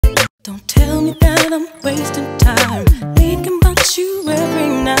Don't tell me that I'm wasting time thinking about you every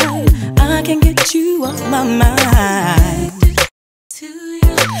night. I can't get you off my mind. To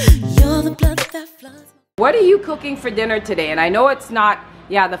you, you're the blood that floods. What are you cooking for dinner today? And I know it's not,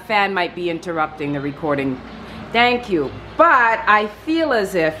 yeah, the fan might be interrupting the recording. Thank you. But I feel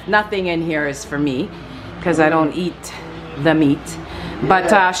as if nothing in here is for me because I don't eat the meat.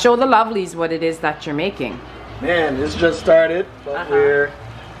 But show the lovelies what it is that you're making. Man, this just started, but we're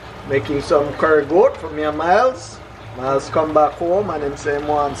making some curry goat for me and Miles. Miles come back home and him say he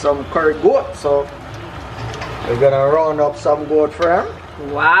want some curry goat, so we're gonna round up some goat for him.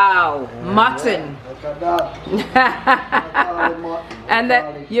 Wow, mutton. Yeah, look at that. And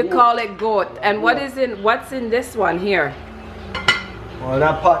then you call it goat. And what's in this one here? Well,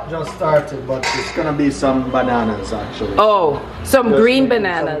 that pot just started, but it's gonna be some bananas actually. Oh, some green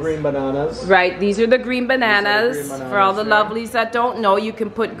bananas. Some green bananas. Right, these are the green bananas. For all the lovelies that don't know, you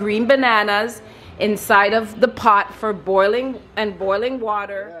can put green bananas inside of the pot for boiling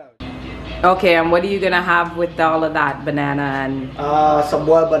water. Okay, and what are you gonna have with all of that banana and? Some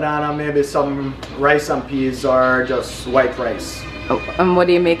boiled banana, maybe some rice and peas, or just white rice. Oh, and what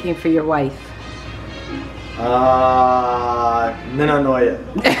are you making for your wife? Me no know yet.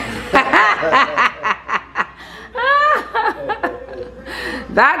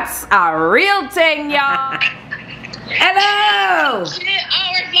 That's a real thing, y'all. Hello. Shit, oh,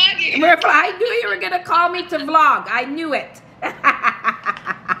 we're vlogging. I knew you were gonna call me to vlog. I knew it. Hey,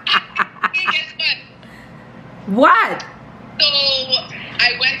 guess what? What? So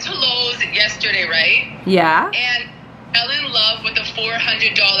I went to Lowe's yesterday, right? Yeah. And fell in love with a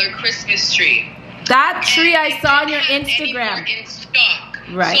 $400 Christmas tree. That tree I saw on your Didn't have Instagram. anymore in stock.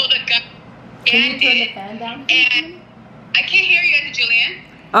 Right. So the guy Can you scanned turn the it, fan down? and I can't hear you, Auntie Julian.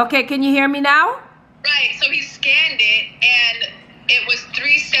 Okay, can you hear me now? Right. So he scanned it, and it was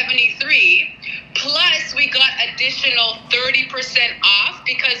 $373. Plus, we got additional 30% off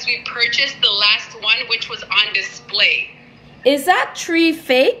because we purchased the last one, which was on display. Is that tree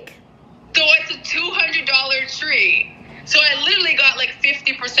fake? So it's a $200 tree. So I literally got like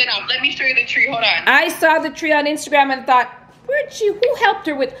 50% off. Let me show you the tree. Hold on. I saw the tree on Instagram and thought, who helped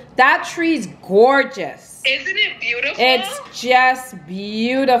her with that? Tree's gorgeous. Isn't it beautiful? It's just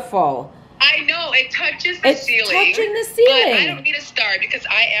beautiful. I know. It touches the It's ceiling. touching the But I ceiling. don't need a star because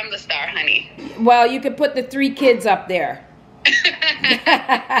I am the star, honey. Well, you could put the 3 kids up there.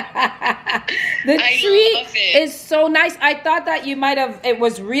 The I tree love it. is so nice. I thought that it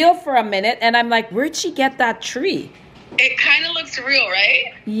was real for a minute, and I'm like, where'd she get that tree? It kind of looks real,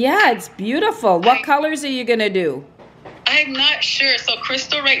 right? Yeah, it's beautiful. What colors are you gonna do? I'm not sure. So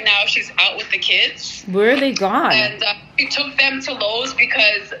Crystal right now, she's out with the kids. Where are they gone? And we took them to Lowe's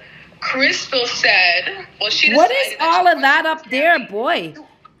because Crystal said, well, she What decided is all she of that wants up to there, family- boy?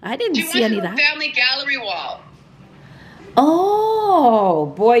 I didn't She see wants any of a that. family gallery wall.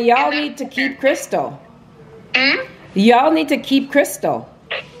 Oh, boy, y'all And need to keep Crystal. Hmm? Y'all need to keep Crystal.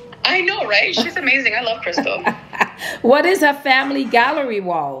 I know, right? She's amazing. I love Crystal. What is a family gallery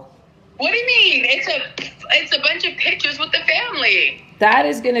wall? What do you mean? It's a bunch of pictures with the family. That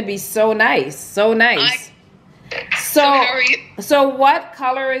is going to be so nice. So nice. So how are you? So what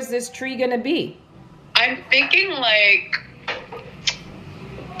color is this tree going to be? I'm thinking like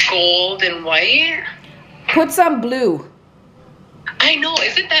gold and white. Put some blue. I know.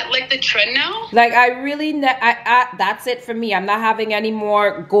 Isn't that like the trend now? Like that's it for me. I'm not having any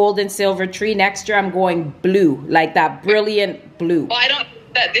more gold and silver tree. Next year I'm going blue, like that brilliant blue. Well, I don't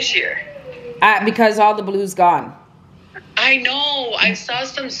do that this year. Because all the blue's gone. I know. I saw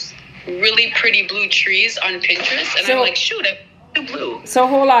some really pretty blue trees on Pinterest, and So- I'm like, shoot, I do blue. So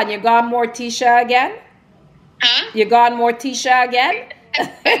hold on, you gone Morticia again? Huh? You gone Morticia again?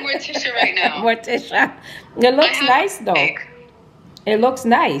 I'm Morticia right now. Morticia. It looks I have nice though. like- It looks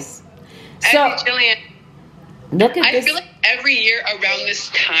nice. So Auntie Jillian, look at I this. feel like every year around this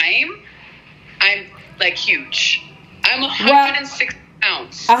time, I'm like huge. I'm 106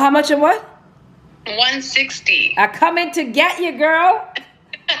 pounds. How much and what? 160. I coming to get you, girl.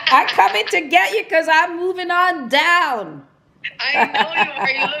 I coming to get you because I'm moving on down. I know you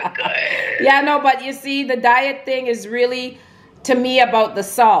are. You look good. Yeah, no, but you see, the diet thing is really, to me, about the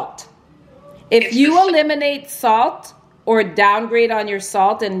salt. If It's you the- eliminate salt or downgrade on your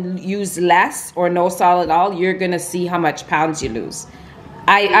salt and use less or no salt at all, you're going to see how much pounds you lose.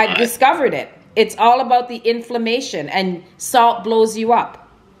 I discovered it. It's all about the inflammation, and salt blows you up.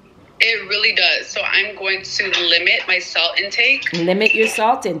 It really does. So I'm going to limit my salt intake. Limit your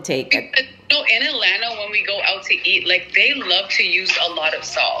salt intake. Because, in Atlanta, when we go out to eat, like they love to use a lot of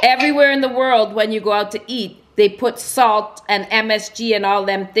salt. Everywhere in the world, when you go out to eat, they put salt and MSG and all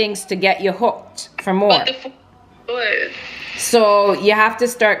them things to get you hooked for more. But the food is good. So you have to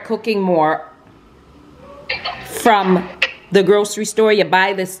start cooking more from the grocery store. You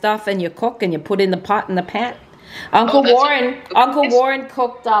buy this stuff and you cook and you put in the pot in the pan. Uncle Warren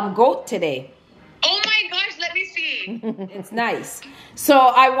cooked goat today. Oh my gosh, let me see. It's nice. So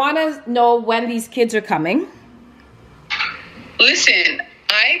I want to know when these kids are coming. Listen,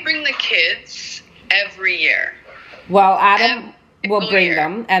 I bring the kids every year. Well, Adam will bring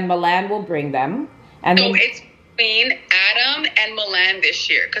them and Milan will bring them. And So then, it's between Adam and Milan this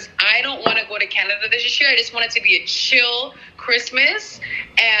year because I don't want to go to Canada this year. I just want it to be a chill Christmas,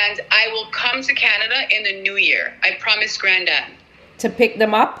 and I will come to Canada in the new year. I promise Granddad. to pick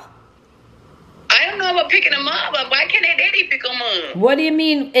them up. I don't know about picking them up, but why can't they daddy pick them up? What do you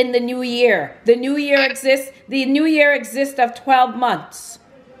mean in the new year? The new year exists. The new year exists of 12 months.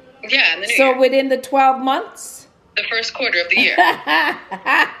 Yeah, in the new So year. within the 12 months, The first quarter of the year.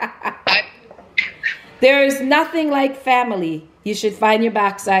 there is nothing like family. You should find your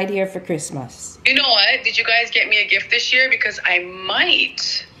backside here for Christmas. You know what? Did you guys get me a gift this year? Because I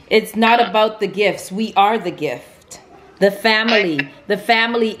might. It's not about the gifts. We are the gift. The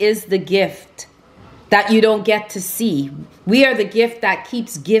family is the gift that you don't get to see. We are the gift that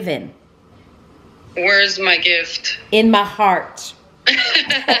keeps giving. Where's my gift? In my heart.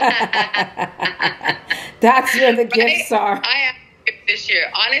 That's where the gifts are. I have a gift this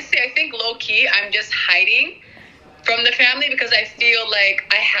year. Honestly, I think low key, I'm just hiding from the family because I feel like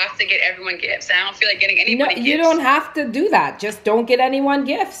I have to get everyone gifts. I don't feel like getting No, anybody gifts. you don't have to do that. Just don't get anyone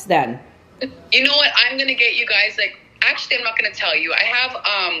gifts then. You know what? I'm gonna get you guys like. Actually, I'm not gonna tell you. I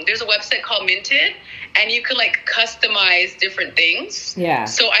have there's a website called Minted, and you can like customize different things. Yeah.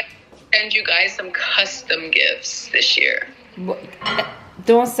 So I send you guys some custom gifts this year.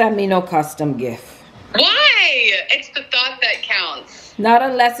 Don't send me no custom gift. Why? It's the thought that counts. Not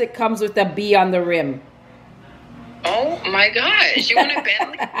unless it comes with a B on the rim. Oh my gosh! You want a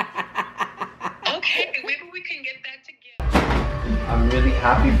Bentley? Okay, maybe we can get that together. I'm really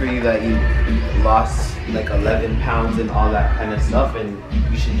happy for you that you lost like 11 pounds and all that kind of stuff, and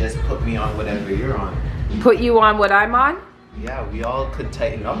you should just put me on whatever you're on. Put you on what I'm on? Yeah, we all could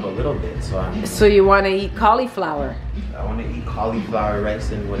tighten up a little bit, so So you want to eat cauliflower? I want to eat cauliflower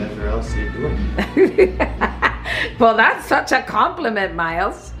rice and whatever else you're doing. Well, that's such a compliment,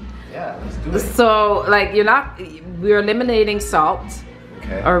 Miles. Yeah, let's do it. So, like, we're eliminating salt.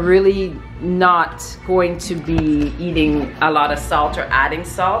 Okay. Are really not going to be eating a lot of salt or adding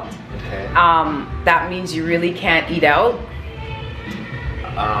salt. Okay. That means you really can't eat out.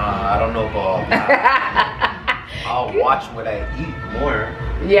 I don't know about all that. I'll watch what I eat more.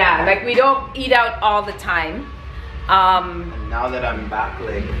 Yeah, like we don't eat out all the time. And now that I'm back,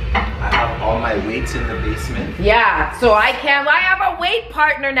 like, I have all my weights in the basement. Yeah, so I have a weight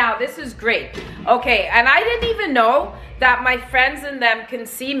partner now. This is great. Okay, and I didn't even know that my friends and them can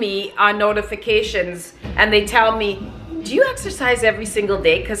see me on notifications and they tell me, do you exercise every single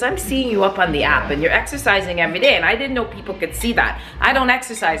day? Because I'm seeing you up on the app and you're exercising every day, and I didn't know people could see that. I don't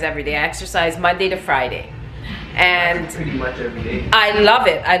exercise every day. I exercise Monday to Friday. And That's pretty much every day. I love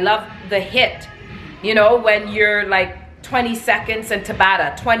it. I love the hit. You know, when you're like 20 seconds and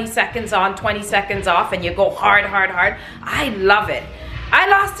Tabata, 20 seconds on, 20 seconds off, and you go hard, hard, hard. I love it. I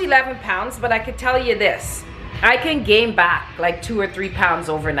lost 11 pounds, but I could tell you this. I can gain back like 2 or 3 pounds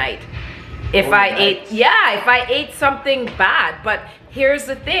overnight. If I ate something bad. But here's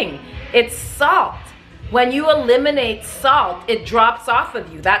the thing, it's salt. When you eliminate salt, it drops off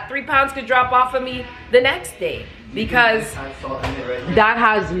of you. That 3 pounds could drop off of me the next day because that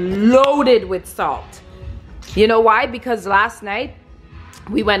has loaded with salt. You know why? Because last night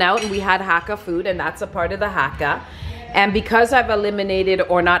we went out and we had Hakka food, and that's a part of the Hakka. And because I've eliminated,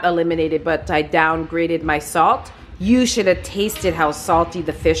 or not eliminated, but I downgraded my salt, you should have tasted how salty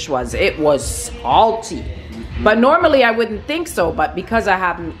the fish was. It was salty. But normally I wouldn't think so, but because I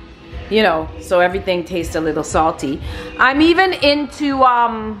haven't, you know, so everything tastes a little salty. I'm even into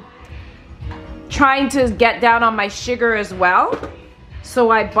trying to get down on my sugar as well. So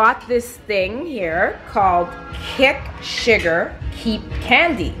I bought this thing here called Kick Sugar Keep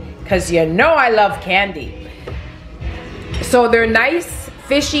Candy, because you know I love candy. So they're nice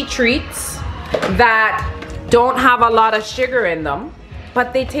fishy treats that don't have a lot of sugar in them,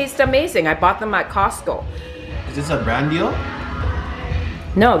 but they taste amazing. I bought them at Costco. Is this a brand deal?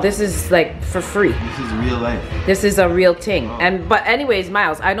 No, this is like for free. This is real life. This is a real thing. Oh. But anyways,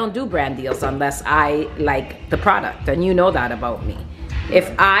 Miles, I don't do brand deals unless I like the product, and you know that about me.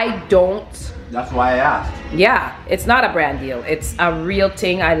 If I don't, That's why I asked. yeah, it's not a brand deal. It's a real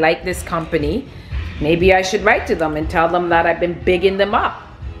thing. I like this company. maybe I should write to them and tell them that I've been bigging them up.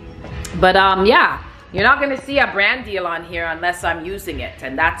 But yeah, you're not gonna see a brand deal on here unless I'm using it,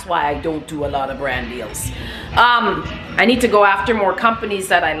 and that's why I don't do a lot of brand deals. I need to go after more companies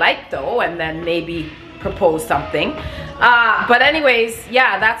that I like though, and then maybe propose something. But anyways,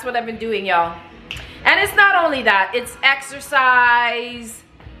 yeah, that's what I've been doing, y'all. And it's not only that, it's exercise.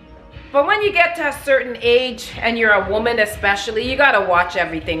 But when you get to a certain age, and you're a woman especially, you gotta watch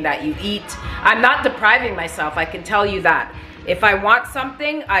everything that you eat. I'm not depriving myself, I can tell you that. If I want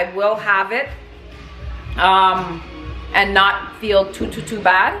something, I will have it. And not feel too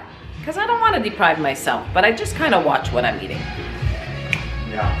bad, because I don't want to deprive myself, but I just kind of watch what I'm eating.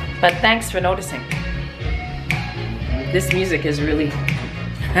 Yeah. But thanks for noticing. This music is really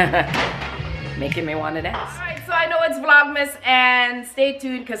making me want to dance. All right, so I know it's Vlogmas, and stay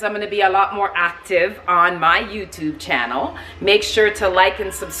tuned because I'm going to be a lot more active on my YouTube channel. Make sure to like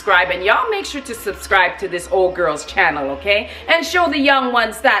and subscribe, and y'all make sure to subscribe to this old girl's channel, okay? And show the young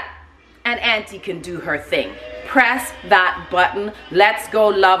ones that an auntie can do her thing. Press that button. Let's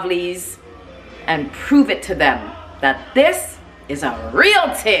go, lovelies, and prove it to them that this is a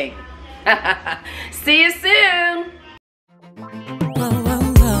real thing. See you soon.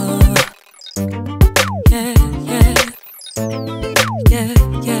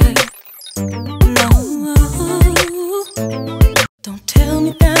 Don't tell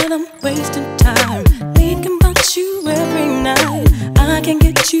me that I'm wasting time thinking about you every night. I can't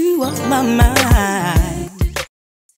get you off my mind.